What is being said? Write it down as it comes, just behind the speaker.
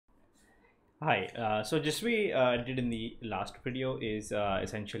Hi. So just we did in the last video is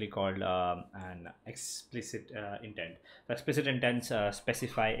essentially called an explicit intent. The explicit intents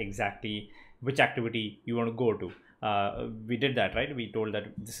specify exactly which activity you want to go to. We did that, right? We told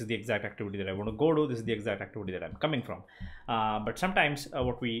that this is the exact activity that I want to go to. This is the exact activity that I'm coming from. But sometimes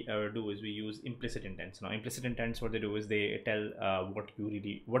what we do is we use implicit intents. Now, implicit intents, what they do is they tell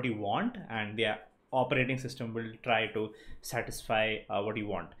what you want, and the operating system will try to satisfy what you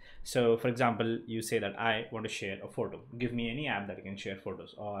want. So for example, you say that I want to share a photo, give me any app that can share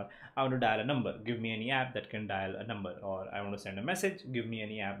photos, or I want to dial a number, give me any app that can dial a number, or I want to send a message, give me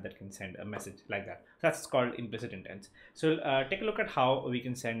any app that can send a message, like that. That's called implicit intents. So take a look at how we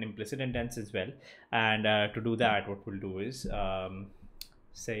can send implicit intents as well. And to do that, what we'll do is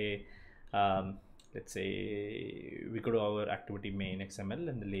say um, let's say we go to our activity main XML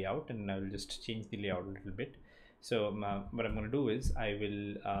and the layout, and I will just change the layout a little bit. So what I'm going to do is I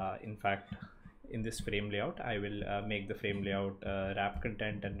will in fact, in this frame layout, I will make the frame layout wrap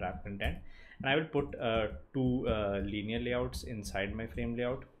content and wrap content, and I will put two linear layouts inside my frame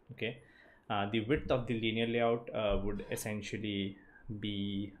layout. Okay. The width of the linear layout would essentially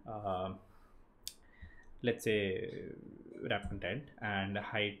be let's say wrap content, and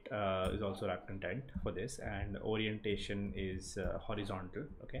height is also wrap content for this, and orientation is horizontal.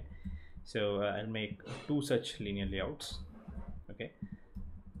 Okay. So I'll make two such linear layouts. Okay.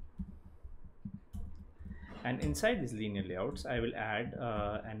 And inside these linear layouts I will add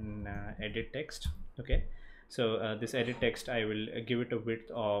an edit text. Okay. So this edit text, I will give it a width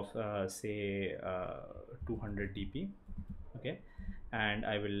of say 200 dp. Okay. And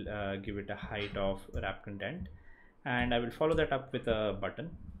I will give it a height of wrap content, and I will follow that up with a button.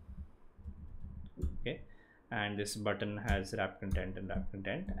 Okay. And this button has wrap content and wrap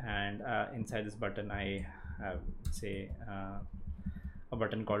content, and inside this button I have say a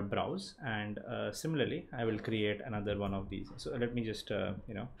button called browse, and similarly I will create another one of these. So let me just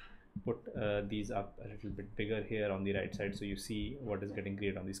put these up a little bit bigger here on the right side, so you see what is getting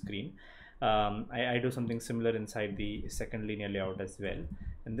created on the screen. I do something similar inside the second linear layout as well.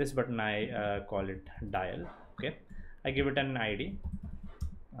 And this button I call it dial. Okay. I give it an ID,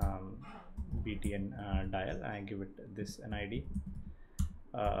 btn dial. I give it this an ID,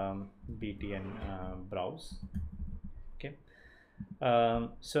 btn browse. Okay.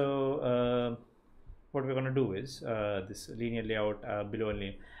 What we're going to do is this linear layout below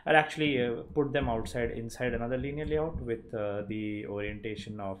only, I'll actually put them outside inside another linear layout with the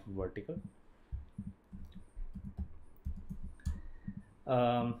orientation of vertical.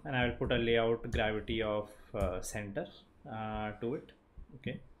 And I will put a layout gravity of center to it.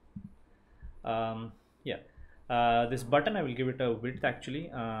 Okay. Yeah. This button I will give it a width actually.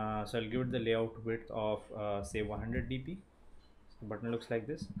 So I'll give it the layout width of say 100 dp. The button looks like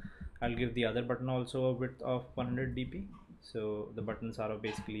this. I'll give the other button also a width of 100 dp. So the buttons are of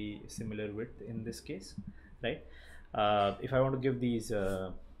basically similar width in this case, right? If I want to give these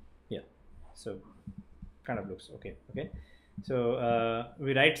yeah, so kind of looks okay. Okay. So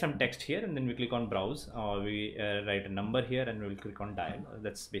we write some text here, and then we click on browse, or we write a number here and we'll click on dial.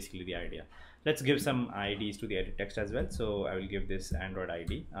 That's basically the idea. Let's give some IDs to the edit text as well. So I will give this Android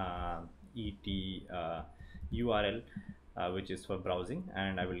ID, et URL, which is for browsing,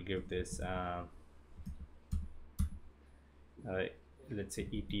 and I will give this let's say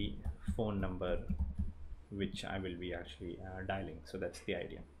et phone number, which I will be actually dialing. So that's the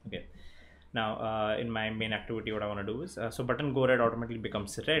idea. Okay. Now in my main activity, what I want to do is so button go red automatically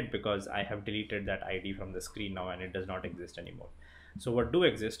becomes red because I have deleted that ID from the screen now, and it does not exist anymore. So what do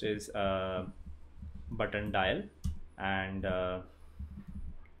exist is button dial and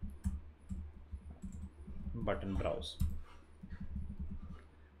button browse.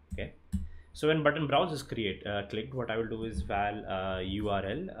 Okay. So when button browse is clicked, what I will do is val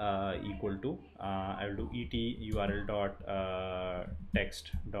URL equal to I will do et URL dot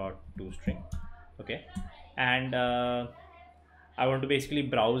text dot toString. Okay. And I want to basically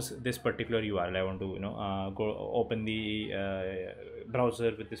browse this particular URL. I want to go open the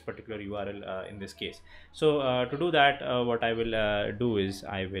browser with this particular URL in this case. So to do that, what I will do is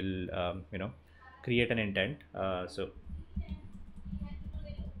I will create an intent. So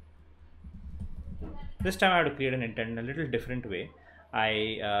this time I have to create an intent in a little different way.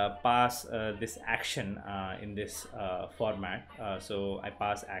 I pass this action in this format. So I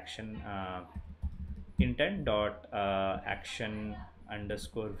pass action intent dot action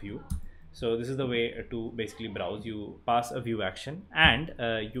underscore view. So this is the way to basically browse. You pass a view action, and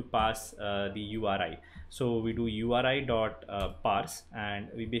you pass the URI. So we do URI dot parse, and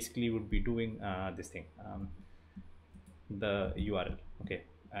we basically would be doing this thing, the URL. Okay.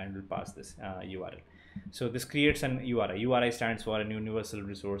 and will pass this URL. So this creates an URI. URI stands for an universal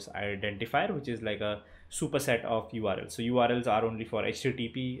resource identifier, which is like a superset of URLs. So URLs are only for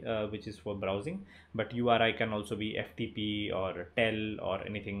HTTP, which is for browsing, but URI can also be FTP or TEL or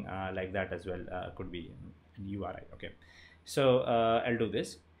anything like that as well. Could be URI. Okay, so I'll do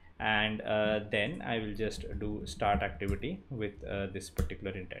this, and then I will just do start activity with this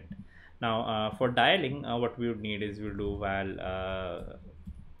particular intent. Now for dialing, what we would need is we'll do val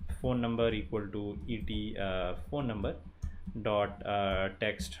phone number equal to et phone number dot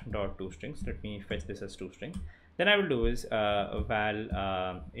text dot toStrings. Let me fetch this as toString. Then I will do is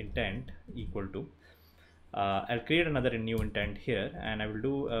val intent equal to I'll create another new intent here, and I will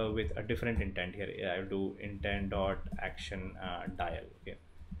do with a different intent here. I will do intent dot action dial. Okay,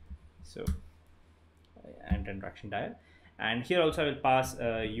 so intent action dial, and here also I will pass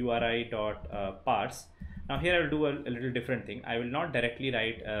URI dot parse. Now here I will do a little different thing. I will not directly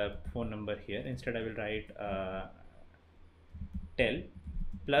write a phone number here. Instead I will write tel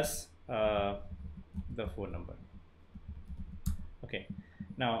plus the phone number. Okay.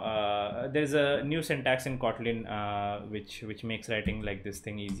 Now there's a new syntax in Kotlin which makes writing like this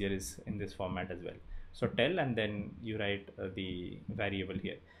thing easier, is in this format as well. So tel, and then you write the variable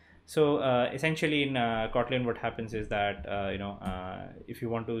here. So essentially in Kotlin, what happens is that if you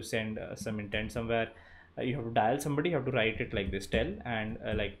want to send some intent somewhere, you have to dial somebody. You have to write it like this tel, and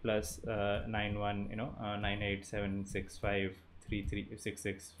like plus 91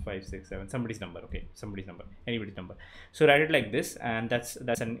 9876533665667, somebody's number. Okay, somebody's number, anybody's number. So write it like this, and that's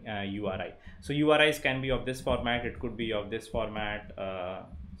an URI. So URIs can be of this format, it could be of this format.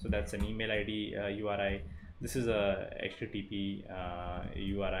 So that's an email ID URI. This is a HTTP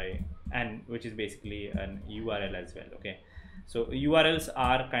URI, and which is basically an URL as well. Okay, so URLs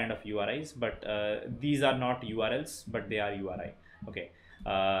are kind of URIs, but these are not URLs, but they are URI. Okay,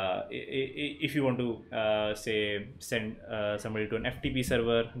 if you want to say send somebody to an FTP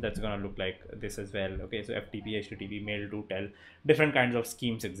server, that's gonna look like this as well. Okay, so FTP, HTTP, mail to tel, different kinds of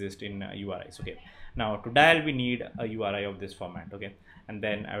schemes exist in URIs. Okay, now to dial we need a URI of this format. Okay, and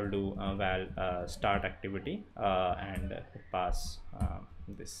then I will do val start activity and pass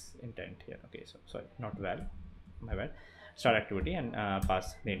this intent here. Okay, so sorry, not val, my bad, start activity, and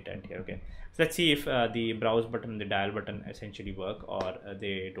pass the intent here. Okay, so let's see if the browse button, the dial button essentially work, or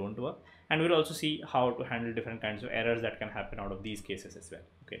they don't work, and we'll also see how to handle different kinds of errors that can happen out of these cases as well.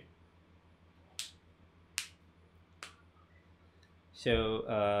 Okay,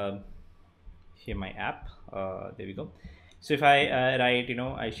 so here my app, there we go. So if I write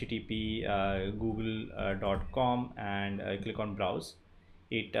http google.com and click on browse,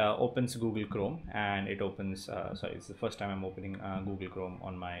 it opens Google Chrome, and it opens sorry, it's the first time I'm opening Google Chrome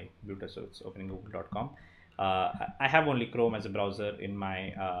on my computer, so it's opening google.com. I have only Chrome as a browser in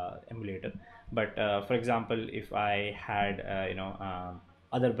my emulator, but for example, if I had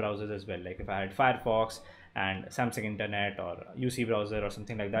other browsers as well, like if I had Firefox and Samsung Internet or UC browser or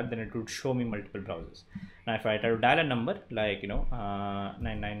something like that, then it would show me multiple browsers. Now if I try to dial a number like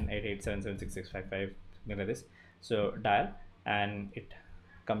 9988776655, something like this, so dial, and it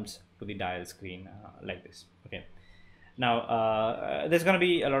comes to the dial screen like this. Okay, now there's going to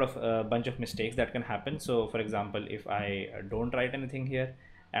be a lot of bunch of mistakes that can happen. So for example, if I don't write anything here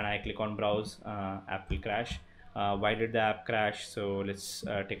and I click on browse, app will crash. Why did the app crash? So let's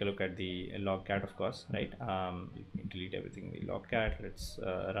take a look at the logcat, of course, right? Delete everything in the logcat. Let's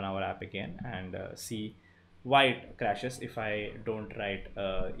run our app again and see why it crashes if I don't write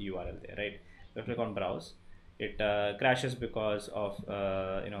a URL there, right? So click on browse, it crashes because of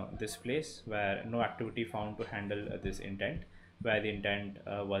this place where no activity found to handle this intent, where the intent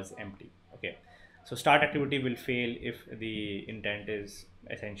was empty. Okay, so start activity will fail if the intent is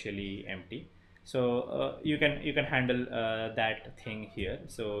essentially empty. So you can handle that thing here.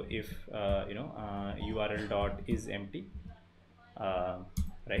 So if URL dot is empty,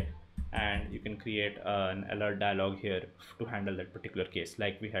 right, and you can create an alert dialog here to handle that particular case,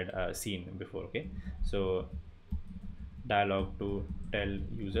 like we had seen before. Okay, so dialog to tell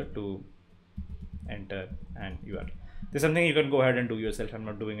user to enter an URL. This is something you can go ahead and do yourself. I'm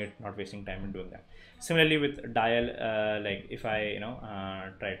not doing it, not wasting time in doing that. Similarly with dial, like if I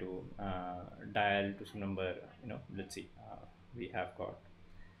try to dial to some number, let's see, we have got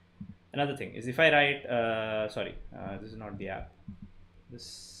another thing is if I write sorry, this is not the app,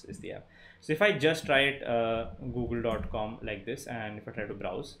 this is the app. So if I just write google.com like this, and if I try to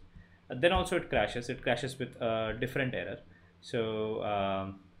browse, then also it crashes with a different error. So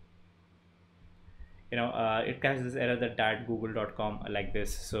it crashes this error that google.com like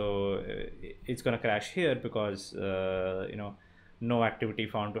this. So it's gonna crash here because no activity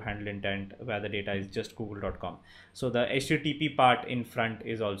found to handle intent, where the data is just google.com. So the HTTP part in front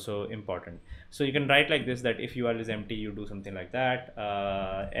is also important. So you can write like this, that if URL is empty, you do something like that.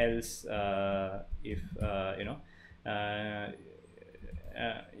 Else, if uh,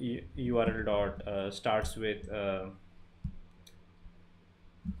 URL dot starts with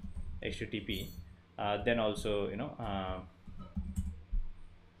HTTP, then also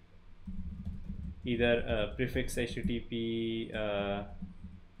either prefix HTTP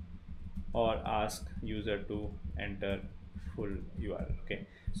or ask user to enter full URL. Okay,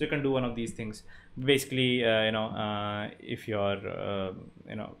 so you can do one of these things. Basically, if your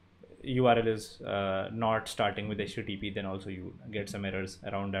URL is not starting with HTTP, then also you get some errors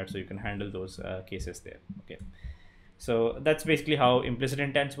around that. So you can handle those cases there. Okay. So that's basically how implicit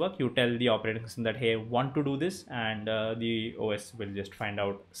intents work. You tell the operating system that, hey, want to do this, and the OS will just find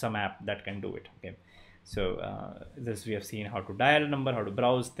out some app that can do it. Okay. So this, we have seen how to dial a number, how to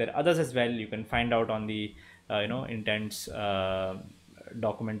browse. There are others as well. You can find out on the intents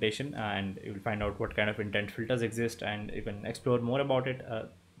documentation, and you will find out what kind of intent filters exist, and you can explore more about it.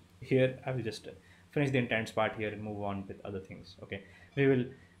 Here I will just finish the intents part here and move on with other things. Okay, we will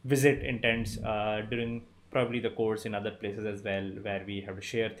visit intents during probably the course in other places as well, where we have to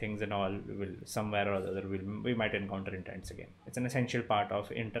share things and all. We will somewhere or other we might encounter intents again. It's an essential part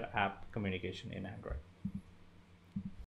of inter app communication in Android.